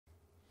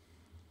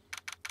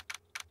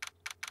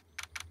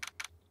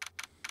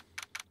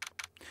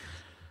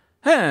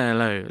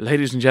Hello,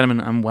 ladies and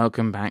gentlemen, and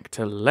welcome back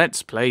to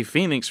Let's Play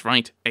Phoenix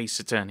Wright Ace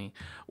Attorney,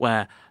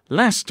 where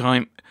last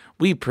time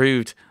we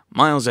proved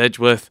Miles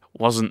Edgeworth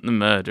wasn't the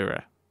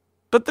murderer.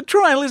 But the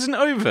trial isn't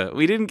over.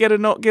 We didn't get a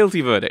not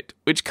guilty verdict,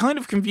 which kind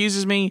of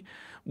confuses me.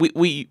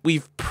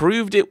 We've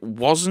proved it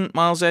wasn't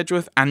Miles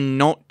Edgeworth, and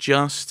not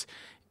just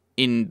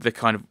in the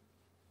kind of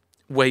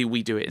way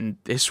we do it in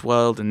this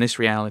world, in this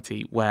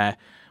reality, where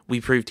we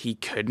proved he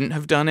couldn't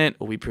have done it,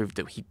 or we proved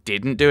that he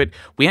didn't do it.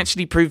 We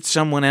actually proved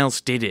someone else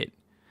did it.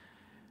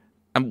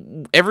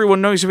 And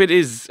everyone knows who it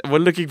is, and we're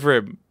looking for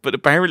him. But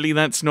apparently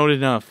that's not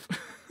enough.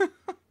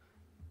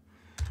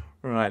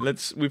 Right,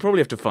 we probably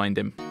have to find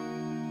him.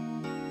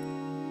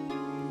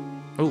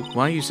 Oh,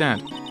 why are you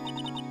sad?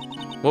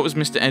 What was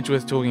Mr.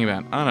 Edgeworth talking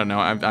about? I don't know,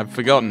 I've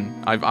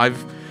forgotten.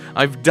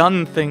 I've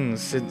done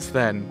things since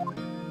then.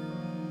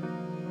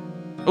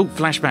 Oh,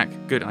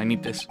 flashback. Good, I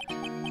need this.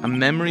 A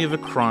memory of a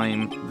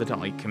crime that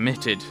I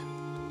committed.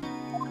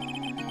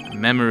 A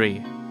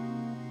memory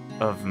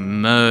of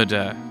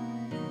murder.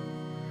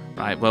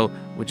 Right, well,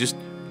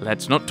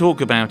 let's not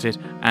talk about it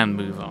and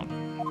move on.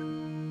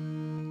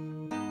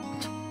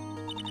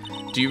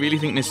 Do you really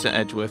think Mr.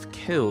 Edgeworth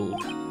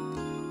killed?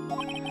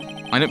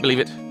 I don't believe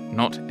it.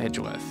 Not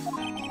Edgeworth.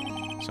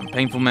 Some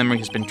painful memory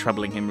has been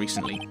troubling him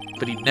recently,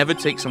 but he'd never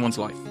take someone's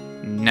life.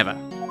 Never.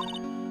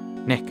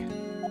 Nick.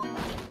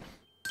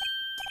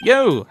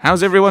 Yo,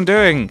 how's everyone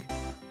doing?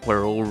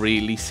 We're all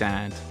really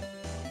sad.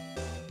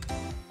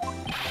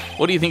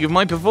 What do you think of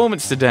my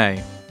performance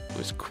today? It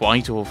was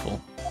quite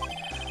awful.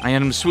 I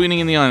had him swooning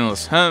in the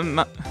aisles.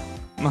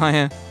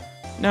 Maya?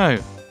 No.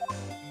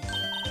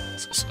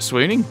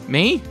 Swooning?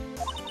 Me?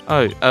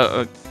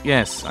 Oh,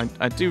 yes,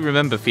 I do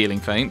remember feeling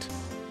faint.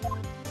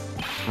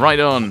 Right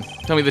on.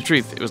 Tell me the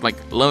truth. It was like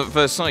love at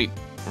first sight,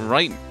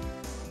 right?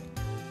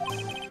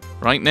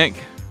 Right, Nick?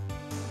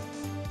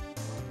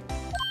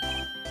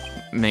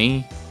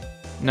 Me?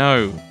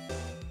 No.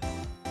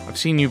 I've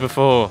seen you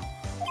before.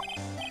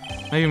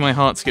 Maybe my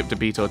heart skipped a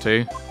beat or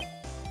two.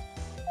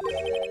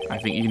 I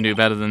think you can do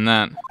better than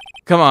that.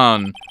 Come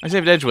on! I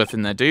saved Edgeworth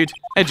in there, dude.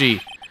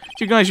 Edgy!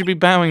 You guys should be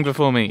bowing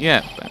before me.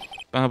 Yeah,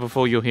 bow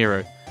before your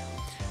hero.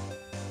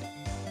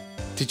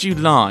 Did you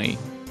lie?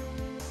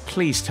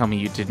 Please tell me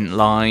you didn't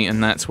lie,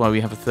 and that's why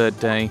we have a third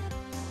day.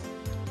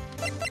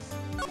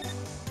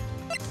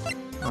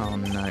 Oh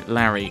no.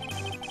 Larry,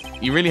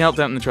 you really helped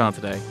out in the trial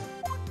today.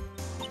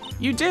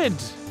 You did!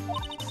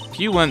 If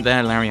you weren't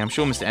there, Larry, I'm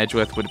sure Mr.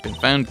 Edgeworth would have been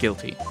found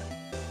guilty.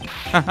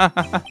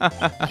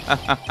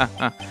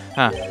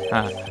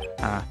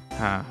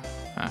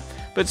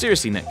 But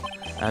seriously, Nick,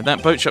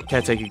 that boat shop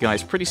caretaker guy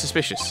is pretty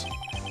suspicious.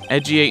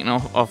 Edgy ain't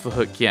off the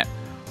hook yet.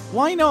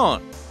 Why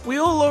not? We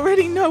all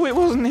already know it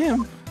wasn't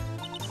him.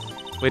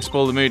 Way to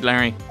spoil the mood,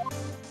 Larry.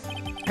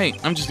 Hey,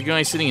 I'm just a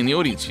guy sitting in the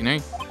audience, you know?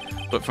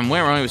 But from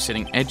where I was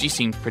sitting, Edgy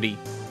seemed pretty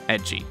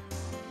edgy.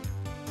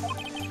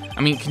 I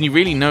mean, can you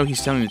really know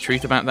he's telling the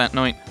truth about that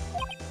night?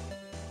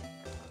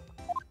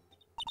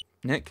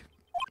 Nick?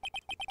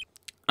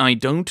 I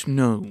don't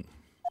know.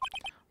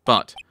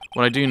 But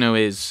what I do know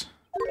is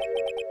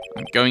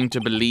I'm going to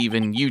believe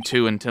in you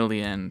two until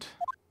the end.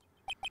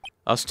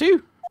 Us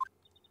two?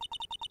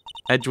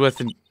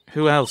 Edgeworth and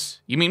who else?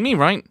 You mean me,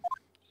 right?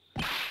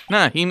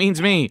 Nah, he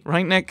means me.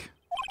 Right, Nick?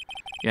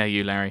 Yeah,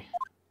 you, Larry.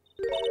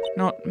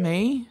 Not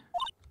me?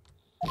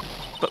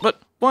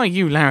 But why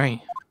you,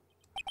 Larry?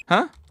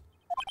 Huh?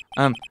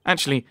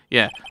 Actually,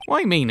 yeah.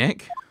 Why me,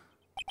 Nick?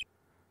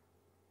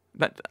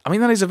 That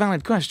is a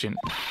valid question.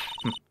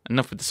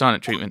 Enough with the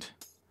silent treatment.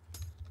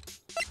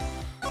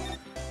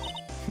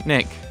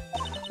 Nick,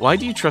 why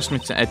do you trust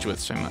Mr. Edgeworth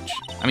so much?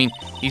 I mean,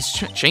 he's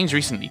changed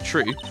recently,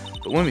 true,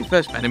 but when we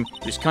first met him,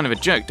 he was kind of a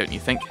jerk, don't you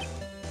think?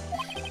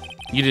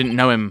 You didn't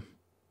know him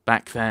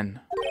back then.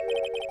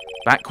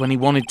 Back when he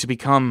wanted to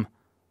become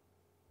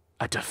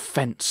a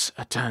defense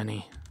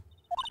attorney.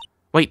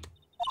 Wait,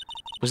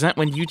 was that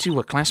when you two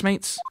were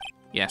classmates?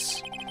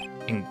 Yes,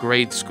 in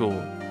grade school.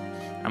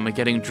 And we're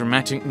getting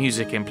dramatic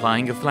music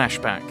implying a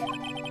flashback.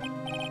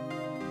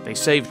 They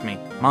saved me,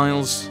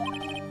 Miles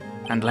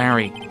and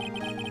Larry.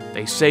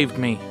 They saved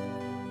me,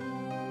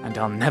 and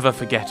I'll never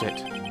forget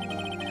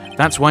it.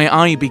 That's why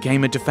I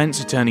became a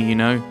defense attorney, you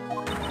know.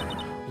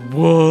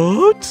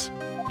 What?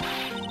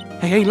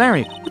 Hey,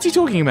 Larry, what's he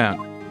talking about?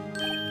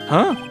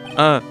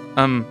 Huh?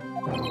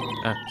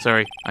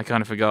 Sorry, I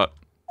kind of forgot.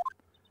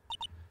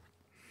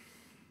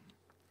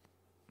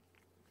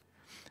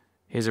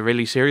 Here's a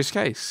really serious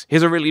case.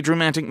 Here's a really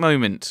dramatic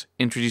moment,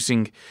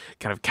 introducing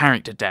kind of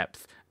character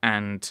depth,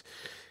 and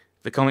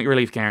the comic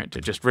relief character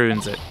just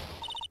ruins it.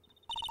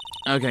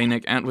 Okay,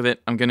 Nick, out with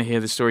it. I'm going to hear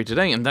this story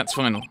today, and that's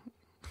final.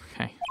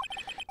 Okay.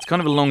 It's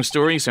kind of a long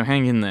story, so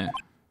hang in there.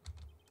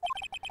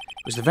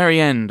 It was the very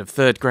end of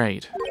 3rd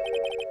grade.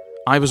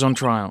 I was on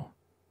trial.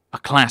 A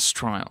class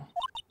trial.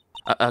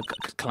 A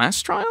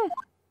class trial?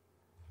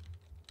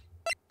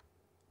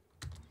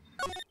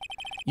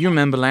 You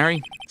remember,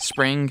 Larry?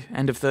 Spring,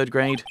 end of 3rd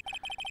grade.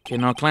 Kid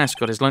in our class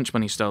got his lunch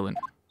money stolen.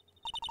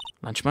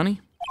 Lunch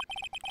money?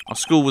 Our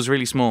school was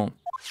really small.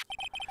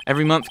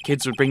 Every month,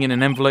 kids would bring in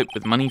an envelope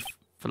with money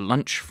for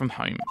lunch from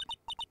home.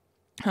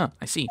 Huh,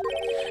 I see.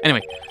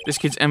 Anyway, this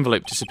kid's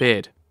envelope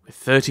disappeared, with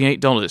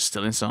 $38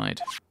 still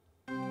inside.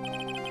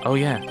 Oh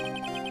yeah,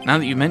 now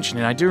that you mention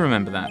it, I do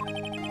remember that.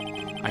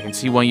 I can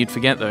see why you'd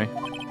forget, though.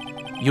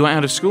 You were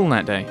out of school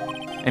that day.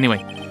 Anyway,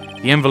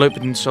 the envelope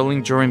had been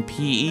stolen during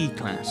PE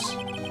class.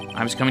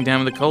 I was coming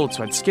down with a cold,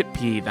 so I'd skipped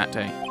PE that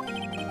day.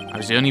 I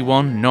was the only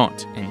one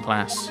not in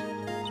class.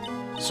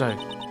 So,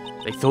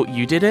 they thought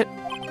you did it?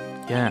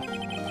 Yeah.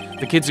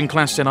 The kids in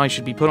class said I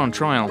should be put on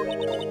trial.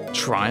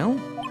 Trial?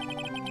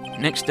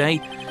 Next day,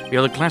 we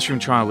held a classroom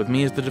trial with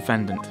me as the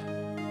defendant.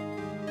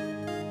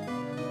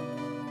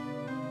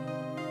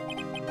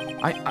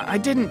 I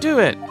didn't do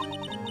it.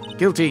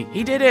 Guilty.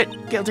 He did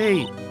it.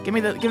 Guilty. Give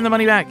him the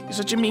money back. You're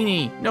such a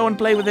meanie. No one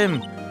play with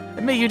him.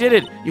 Admit you did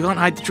it. You can't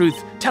hide the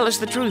truth. Tell us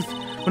the truth.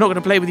 We're not going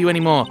to play with you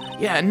anymore.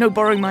 Yeah, no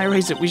borrowing my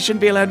eraser. We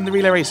shouldn't be allowed in the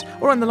relay race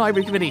or on the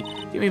library committee.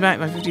 Give me back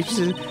my 50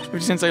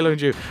 cents I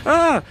loaned you.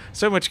 Ah,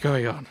 so much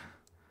going on.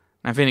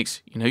 Now,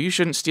 Phoenix, you know you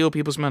shouldn't steal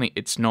people's money.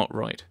 It's not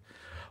right.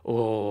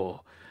 I've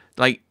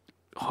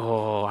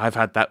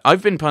had that.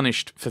 I've been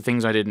punished for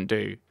things I didn't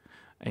do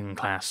in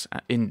class,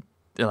 in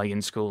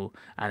school,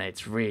 and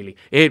it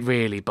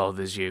really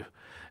bothers you.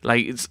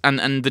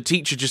 And the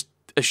teacher just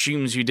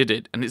assumes you did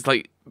it, and it's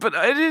like, but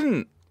I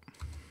didn't.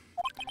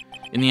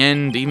 In the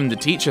end, even the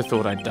teacher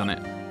thought I'd done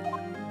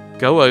it.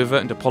 Go over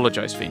and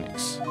apologize,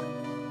 Phoenix.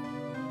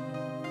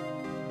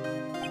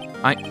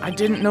 I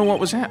didn't know what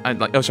was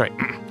happening.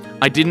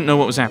 I didn't know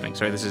what was happening.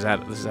 Sorry, this is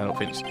adult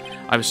Phoenix.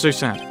 I was so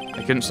sad.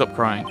 I couldn't stop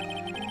crying.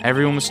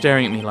 Everyone was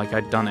staring at me like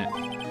I'd done it.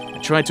 I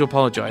tried to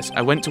apologize.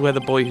 I went to where the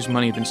boy whose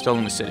money had been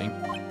stolen was sitting.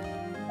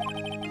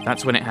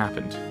 That's when it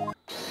happened.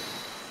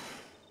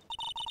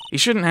 He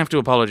shouldn't have to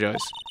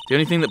apologize. The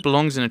only thing that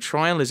belongs in a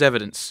trial is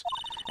evidence.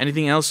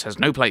 Anything else has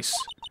no place.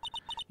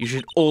 You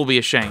should all be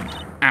ashamed.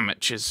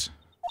 Amateurs.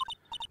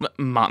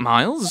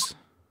 Miles?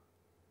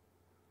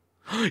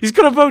 He's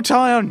got a bow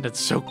tie on!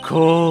 That's so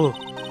cool!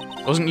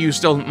 Wasn't you who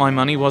stole my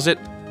money, was it?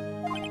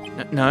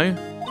 No?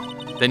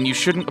 Then you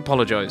shouldn't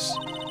apologize.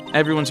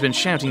 Everyone's been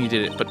shouting you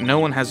did it, but no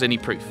one has any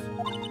proof.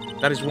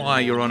 That is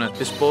why, Your Honor,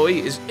 this boy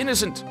is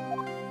innocent.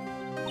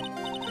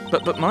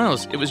 But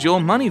Miles, it was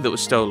your money that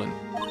was stolen.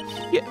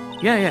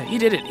 Yeah, he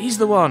did it. He's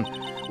the one.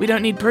 We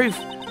don't need proof.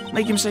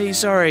 Make him say he's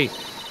sorry.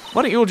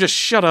 Why don't you all just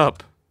shut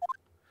up?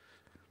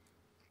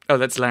 Oh,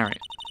 that's Larry.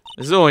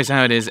 This is always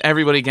how it is.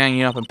 Everybody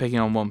ganging up and picking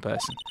on one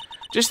person.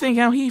 Just think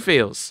how he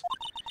feels.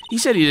 He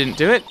said he didn't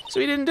do it,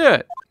 so he didn't do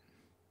it.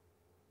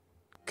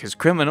 Because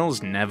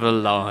criminals never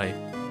lie.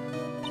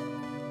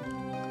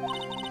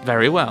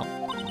 Very well.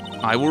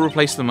 I will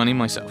replace the money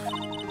myself.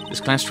 This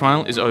class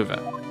trial is over.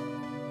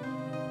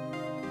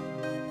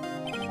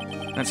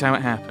 That's how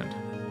it happened.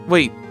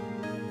 Wait.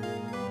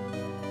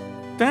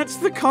 That's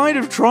the kind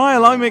of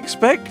trial I'm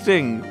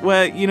expecting,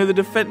 where, you know, the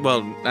defense...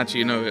 Well,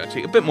 actually,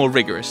 a bit more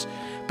rigorous.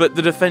 But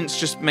the defense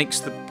just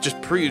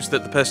proves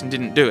that the person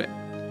didn't do it.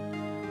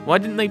 Why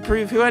didn't they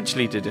prove who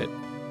actually did it?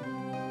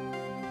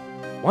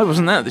 Why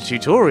wasn't that the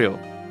tutorial?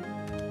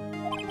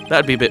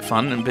 That'd be a bit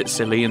fun and a bit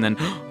silly, and then,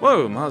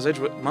 whoa, Miles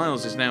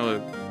is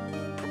now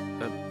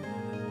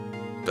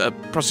a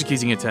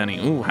prosecuting attorney.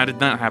 Ooh, how did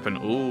that happen?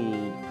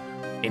 Ooh,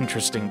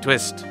 interesting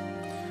twist.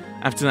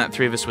 After that,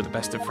 3 of us were the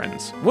best of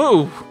friends.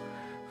 Whoa!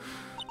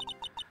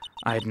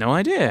 I had no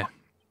idea.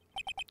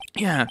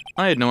 Yeah,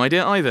 I had no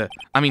idea either.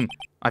 I mean,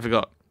 I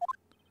forgot.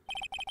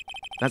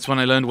 That's when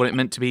I learned what it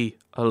meant to be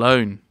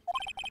alone.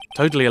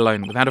 Totally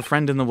alone, without a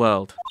friend in the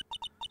world.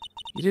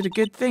 You did a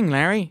good thing,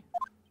 Larry.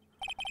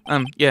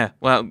 Yeah,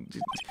 well,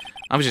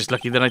 I was just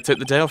lucky that I took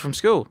the day off from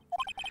school.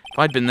 If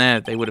I'd been there,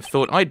 they would have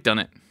thought I'd done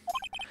it.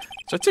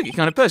 So I took it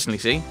kind of personally,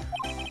 see?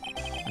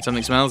 When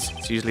something smells,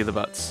 it's usually the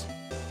butts.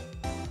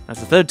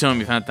 That's the 3rd time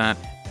we've had that.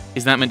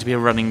 Is that meant to be a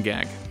running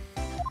gag?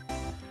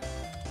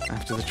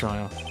 After the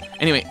trial.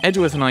 Anyway,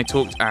 Edgeworth and I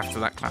talked after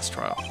that class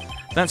trial.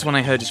 That's when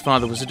I heard his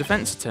father was a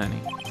defense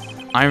attorney.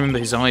 I remember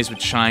his eyes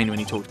would shine when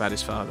he talked about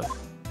his father.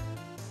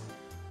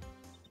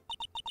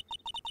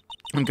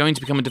 I'm going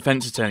to become a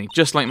defense attorney,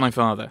 just like my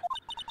father.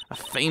 A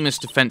famous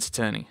defense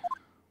attorney.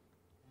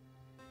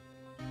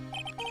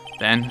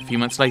 Then, a few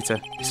months later,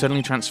 he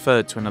suddenly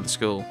transferred to another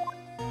school.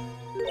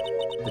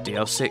 The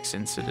DL6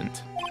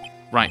 incident.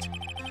 Right.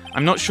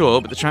 I'm not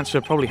sure, but the transfer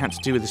probably had to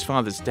do with his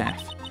father's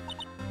death.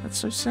 That's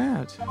so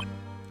sad.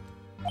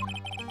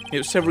 It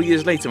was several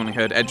years later when I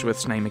heard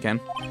Edgeworth's name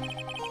again.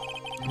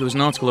 There was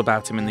an article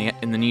about him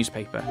in the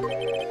newspaper.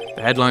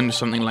 The headline was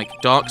something like,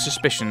 "Dark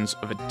Suspicions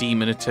of a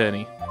Demon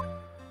Attorney.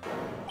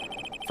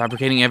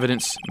 Fabricating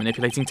evidence,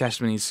 manipulating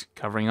testimonies,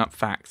 covering up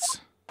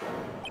facts."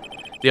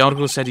 The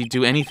article said he'd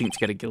do anything to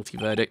get a guilty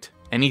verdict.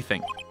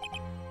 Anything.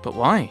 But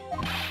why?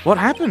 What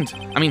happened?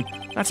 I mean,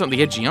 that's not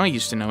the Edgy I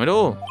used to know at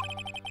all.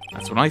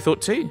 That's what I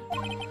thought too.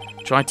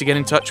 Tried to get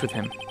in touch with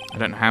him. I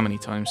don't know how many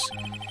times.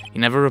 He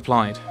never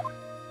replied.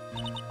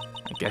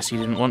 I guess he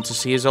didn't want to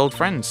see his old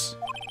friends.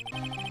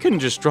 He couldn't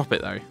just drop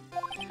it though.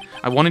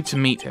 I wanted to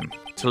meet him,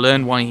 to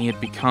learn why he had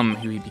become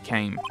who he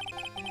became.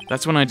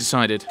 That's when I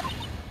decided...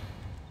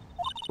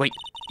 Wait,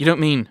 You don't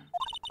mean...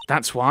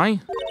 That's why?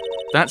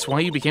 That's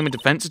why you became a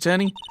defense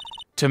attorney?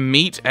 To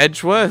meet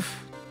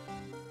Edgeworth?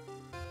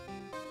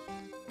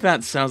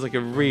 That sounds like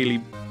a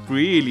really,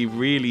 really,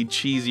 really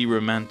cheesy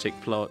romantic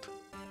plot.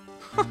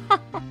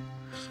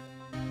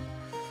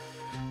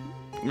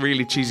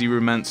 Really cheesy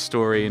romance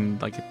story in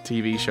like a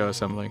TV show or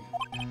something.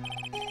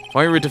 If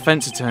I were a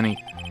defense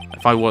attorney...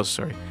 If I was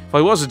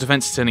a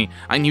defense attorney,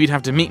 I knew he'd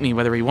have to meet me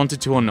whether he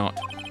wanted to or not.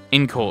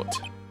 In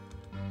court.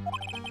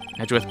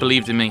 Edgeworth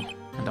believed in me,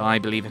 and I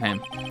believe in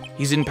him.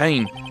 He's in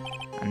pain,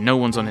 and no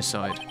one's on his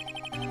side.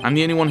 I'm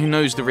the only one who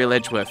knows the real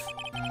Edgeworth.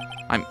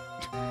 I'm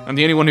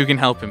the only one who can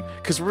help him,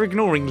 because we're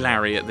ignoring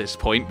Larry at this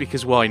point,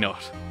 because why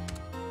not?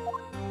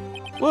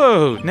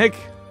 Whoa, Nick!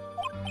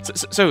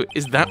 So,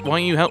 is that why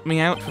you helped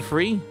me out for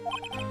free?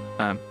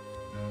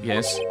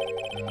 Yes.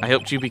 I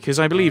helped you because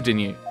I believed in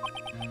you.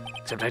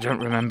 Except I don't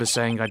remember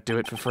saying I'd do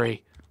it for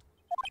free.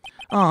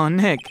 Aw,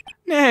 Nick!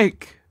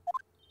 Nick!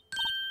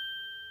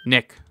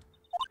 Nick.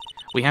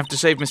 We have to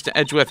save Mr.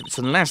 Edgeworth. It's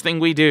the last thing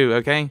we do,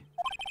 okay?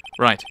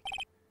 Right.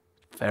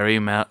 Very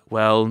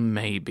well,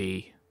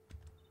 maybe.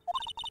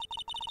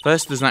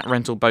 First, there's that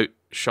rental boat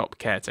shop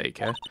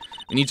caretaker.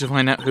 We need to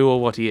find out who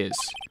or what he is.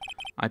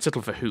 I'd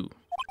settle for who.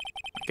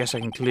 I guess I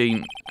can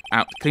clean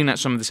out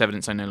some of this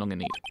evidence I no longer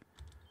need.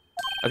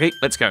 Okay,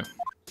 let's go.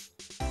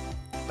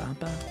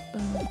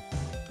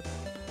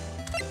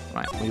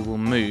 Right, we will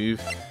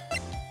move.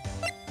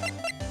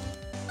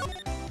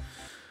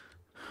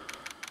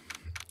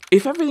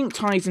 If everything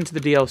ties into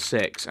the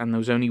DL6 and there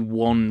was only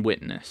one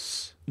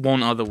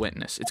other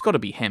witness, it's got to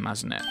be him,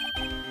 hasn't it?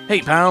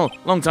 Hey, pal,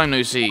 long time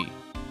no see.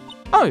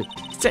 Oh,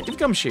 Detective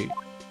Gumshoe.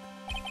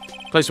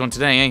 Close one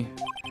today, eh?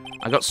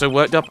 I got so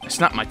worked up, I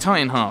snapped my tie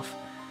in half.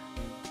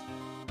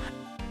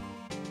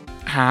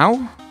 How?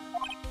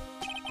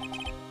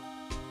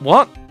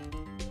 What?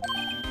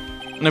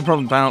 No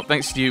problem, pal.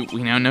 Thanks to you,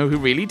 we now know who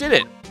really did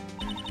it.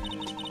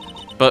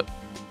 But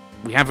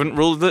we haven't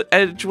ruled that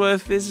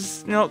Edgeworth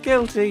is not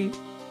guilty.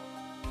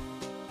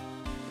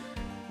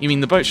 You mean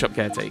the boat shop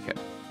caretaker?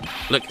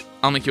 Look,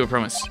 I'll make you a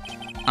promise.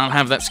 I'll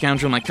have that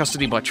scoundrel in my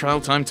custody by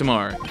trial time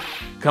tomorrow.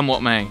 Come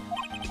what may.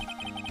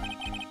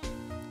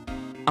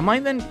 Am I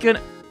then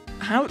gonna...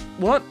 How...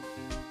 What?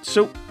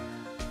 So...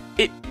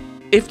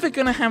 If they're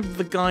gonna have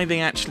the guy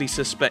they actually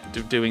suspect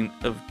of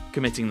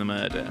committing the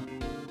murder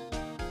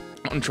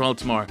on trial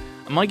tomorrow,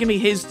 am I gonna be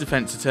his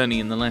defense attorney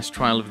in the last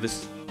trial of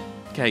this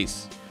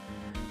case?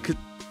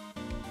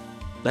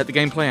 Let the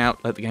game play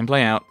out. Let the game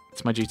play out.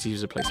 It's my duty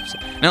as a police officer.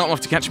 Now I'm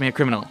off to catch me a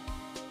criminal.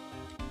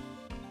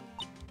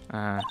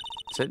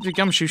 So the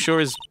Gumshoe sure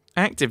is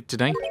active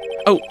today.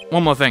 Oh,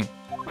 one more thing.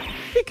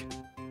 Peek.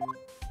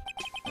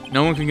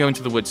 No one can go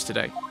into the woods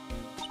today.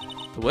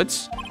 The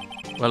woods?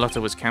 Where Lotta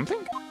was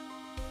camping?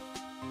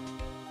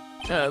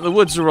 The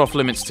woods are off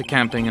limits to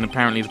camping, and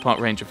apparently the park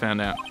ranger found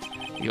out.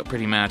 He got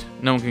pretty mad.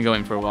 No one can go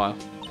in for a while.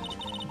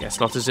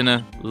 Guess Lotta's in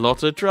a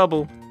lot of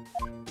trouble.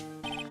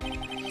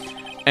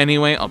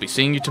 Anyway, I'll be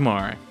seeing you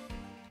tomorrow.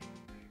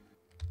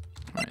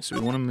 Right, so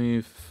we want to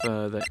move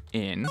further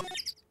in.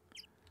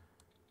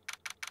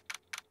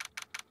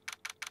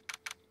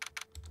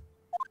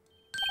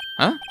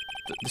 Huh?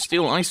 The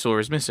steel eyesore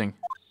is missing.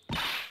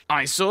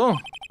 Eyesore?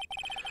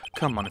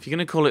 Come on, if you're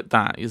going to call it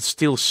that, it's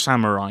steel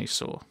samurai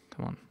saw.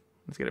 Come on,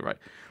 let's get it right.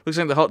 Looks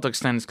like the hot dog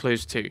stand is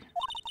closed too.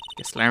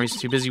 Guess Larry's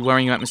too busy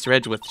worrying about Mr.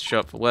 Edgeworth to show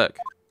up for work.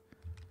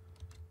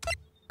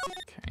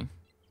 Okay.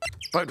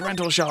 Boat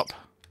rental shop.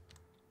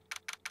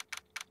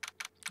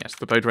 Yes,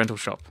 the boat rental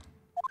shop.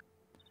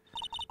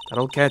 That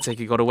old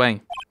caretaker got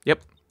away.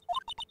 Yep.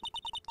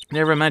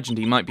 Never imagined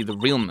he might be the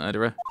real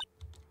murderer.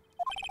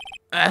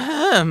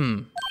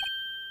 Ahem.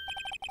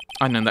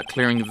 I'd known that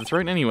clearing of the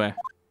throat anywhere.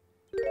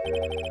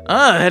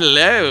 Ah,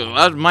 hello.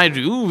 What might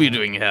you be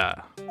doing here?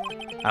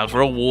 Out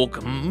for a walk,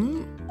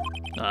 hmm?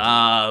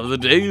 Ah, the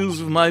days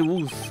of my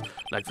youth,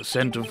 like the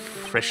scent of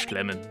fresh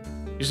lemon.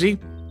 You see?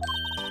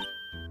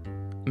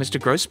 Mr.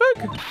 Grossberg?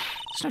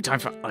 There's no time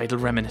for idle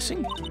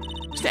reminiscing.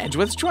 Mr.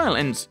 Edgeworth's trial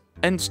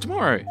ends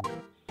tomorrow.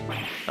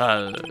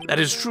 That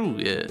is true,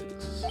 yes.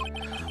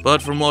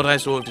 But from what I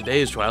saw of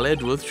today's trial,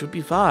 Edgeworth should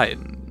be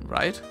fine,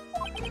 right?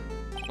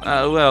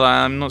 Well,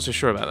 I'm not so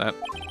sure about that.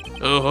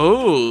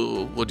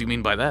 Oh, what do you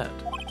mean by that?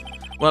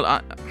 Well,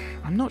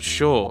 I'm not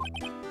sure.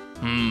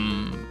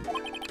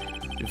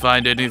 If you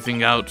find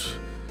anything out,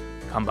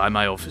 come by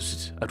my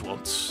office at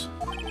once.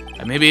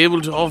 I may be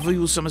able to offer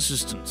you some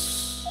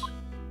assistance.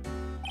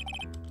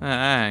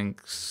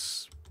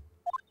 Thanks.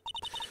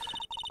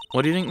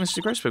 What do you think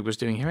Mr. Grossberg was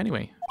doing here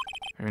anyway?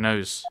 Who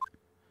knows?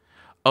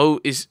 Oh,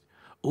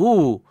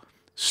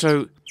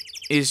 so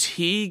is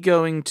he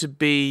going to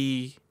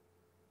be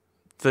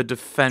the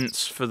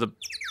defense for the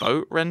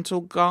boat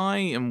rental guy,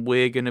 and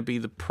we're going to be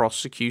the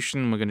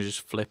prosecution, and we're going to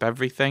just flip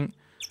everything?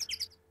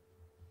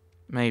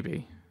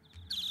 Maybe.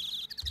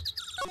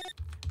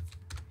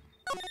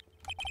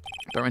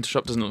 Boat rental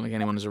shop doesn't look like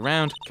anyone is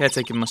around.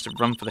 Caretaker must have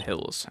run for the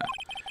hills.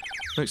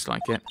 Looks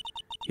like it.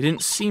 He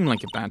didn't seem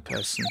like a bad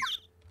person.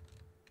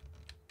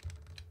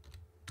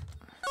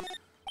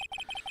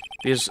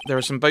 There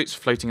are some boats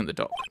floating at the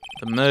dock.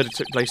 The murder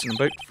took place in a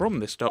boat from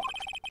this dock.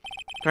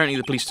 Apparently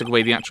the police took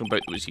away the actual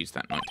boat that was used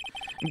that night.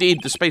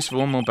 Indeed, there's space for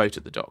one more boat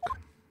at the dock.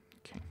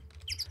 Okay.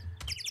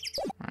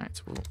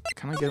 Right, well,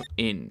 can I go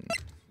in?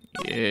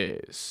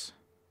 Yes.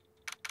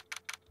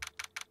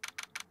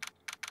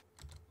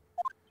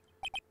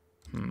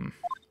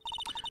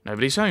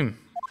 Nobody's home.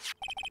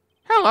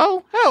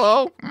 Hello,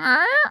 hello.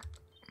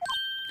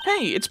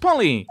 Hey, it's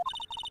Polly.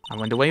 I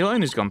wonder where your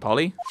owner's gone,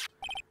 Polly.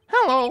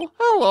 Hello,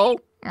 hello.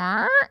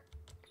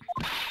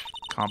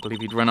 Can't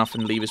believe he'd run off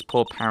and leave his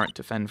poor parrot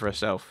to fend for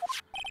herself.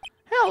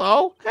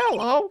 Hello,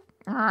 hello.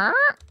 I'm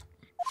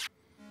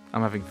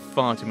having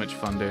far too much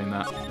fun doing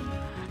that.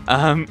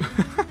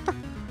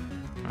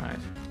 Right.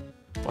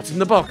 What's in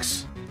the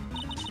box?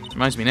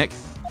 Reminds me, Nick.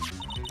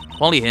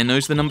 Polly here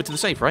knows the number to the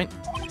safe, right?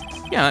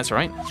 Yeah, that's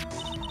right.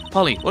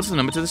 Polly, what's the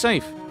number to the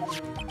safe?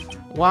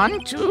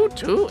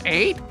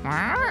 1228.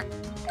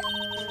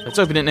 Let's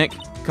open it, Nick.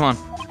 Come on.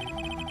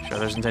 Sure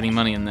there isn't any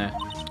money in there.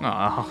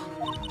 Oh.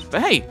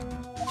 But hey,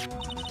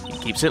 he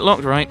keeps it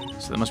locked, right?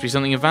 So there must be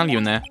something of value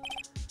in there.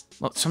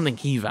 Well, something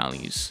he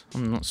values.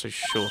 I'm not so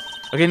sure.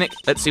 Okay, Nick,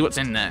 let's see what's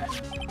in there.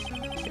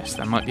 Guess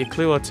there might be a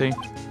clue or two.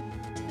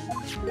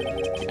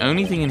 The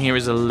only thing in here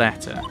is a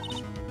letter.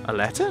 A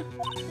letter?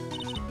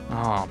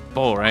 Oh,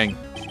 boring.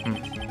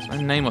 There's no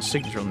name or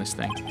signature on this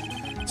thing.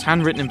 It's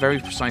handwritten in very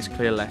precise,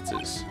 clear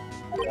letters.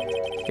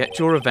 Get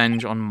your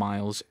revenge on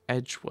Miles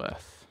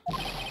Edgeworth.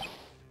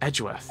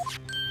 Edgeworth?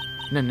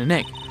 No,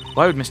 Nick.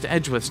 Why would Mr.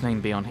 Edgeworth's name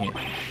be on here?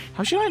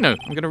 How should I know?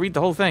 I'm going to read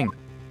the whole thing.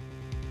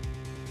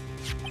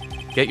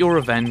 Get your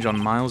revenge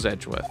on Miles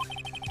Edgeworth.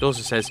 It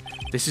also says,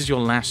 this is your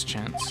last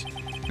chance.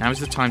 Now is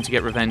the time to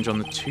get revenge on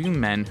the 2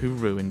 men who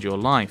ruined your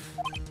life.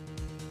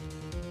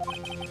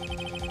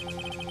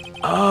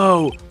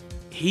 Oh,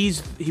 he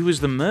was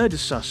the murder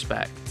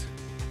suspect.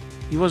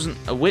 He wasn't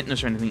a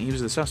witness or anything, he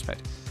was the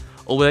suspect.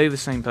 Or were they the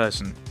same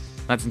person?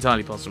 That's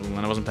entirely possible,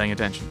 and I wasn't paying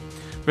attention.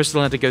 The rest of the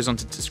letter goes on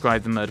to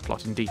describe the murder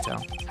plot in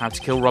detail. How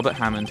to kill Robert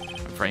Hammond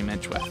and frame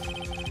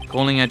Edgeworth.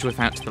 Calling Edgeworth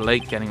out to the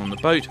lake, getting on the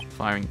boat,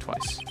 firing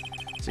twice.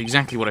 It's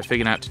exactly what I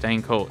figured out today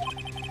in court.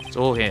 It's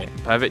all here, in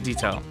perfect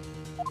detail.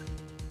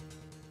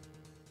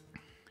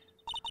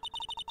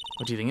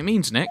 What do you think it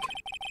means, Nick?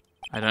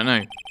 I don't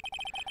know.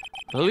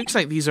 But it looks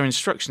like these are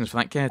instructions for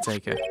that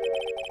caretaker.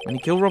 When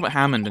he killed Robert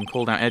Hammond and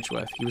called out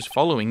Edgeworth, he was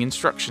following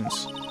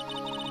instructions.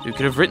 Who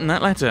could have written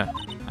that letter?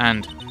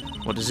 And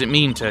what does it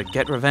mean to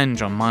get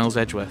revenge on Miles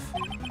Edgeworth?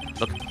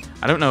 Look,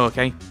 I don't know,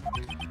 okay?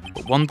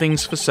 But one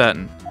thing's for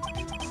certain.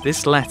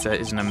 This letter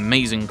is an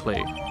amazing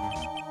clue.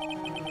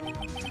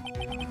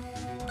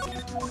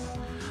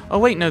 Oh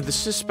wait, no, the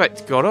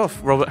suspect got off.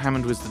 Robert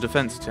Hammond was the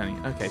defense attorney.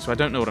 Okay, so I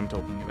don't know what I'm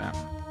talking about.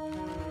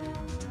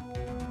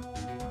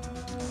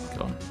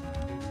 Go on.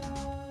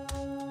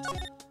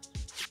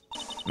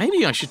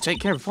 Maybe I should take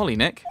care of Polly,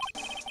 Nick.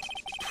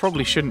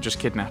 Probably shouldn't just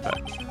kidnap her.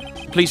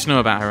 The police know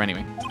about her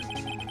anyway.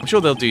 I'm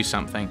sure they'll do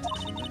something.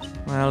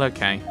 Well,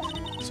 okay.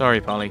 Sorry,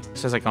 Polly.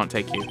 Says I can't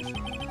take you.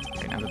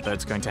 Okay, now the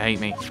bird's going to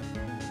hate me.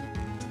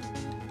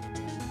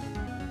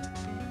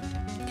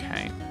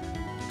 Okay.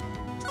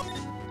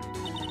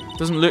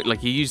 Doesn't look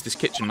like you used this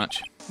kitchen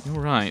much.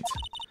 You're right.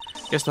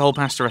 Guess the whole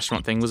pasta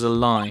restaurant thing was a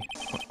lie.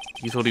 What,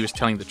 you thought he was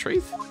telling the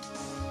truth?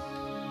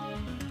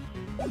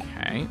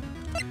 Okay.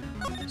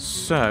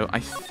 So, I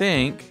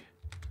think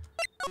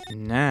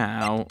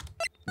now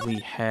we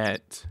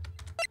head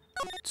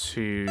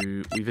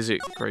to... we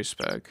visit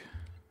Grossberg.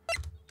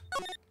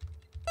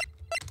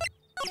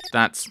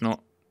 That's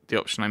not the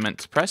option I meant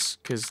to press,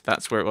 because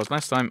that's where it was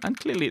last time, and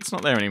clearly it's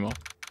not there anymore.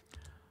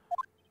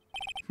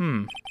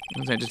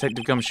 Looks like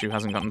Detective Gumshoe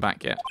hasn't gotten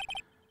back yet.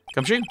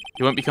 Gumshoe?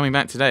 He won't be coming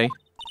back today.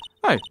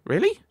 Oh,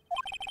 really?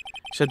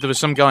 He said there was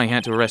some guy he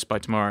had to arrest by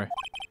tomorrow.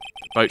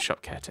 Boat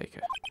shop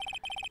caretaker.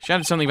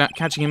 Shouted something about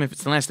catching him if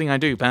it's the last thing I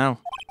do,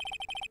 pal.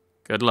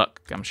 Good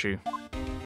luck, Gumshoe.